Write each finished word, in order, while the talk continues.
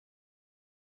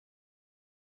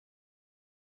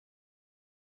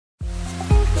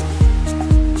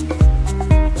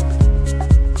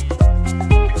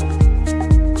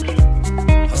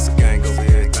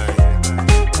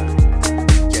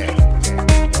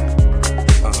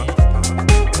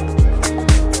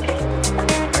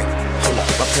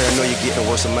getting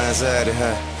worse on my anxiety,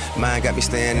 huh? Mine got me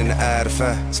standing in the eye of the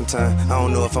fire. Sometimes I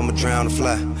don't know if I'ma drown or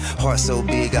fly. Heart so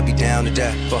big, I be down to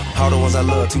die. For all the ones I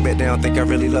love, too bad they don't think I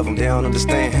really love them. They don't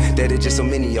understand that it's just so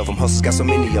many of them. Hustles got so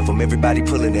many of them, everybody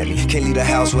pulling at me. Can't leave the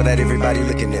house without everybody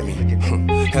looking at me.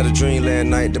 Had a dream last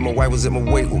night that my wife was at my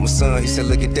wake with my son. He said,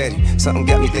 look at daddy. Something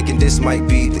got me thinking this might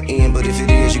be the end, but if it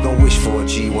is, you gon' wish for a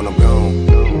G when I'm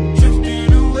gone.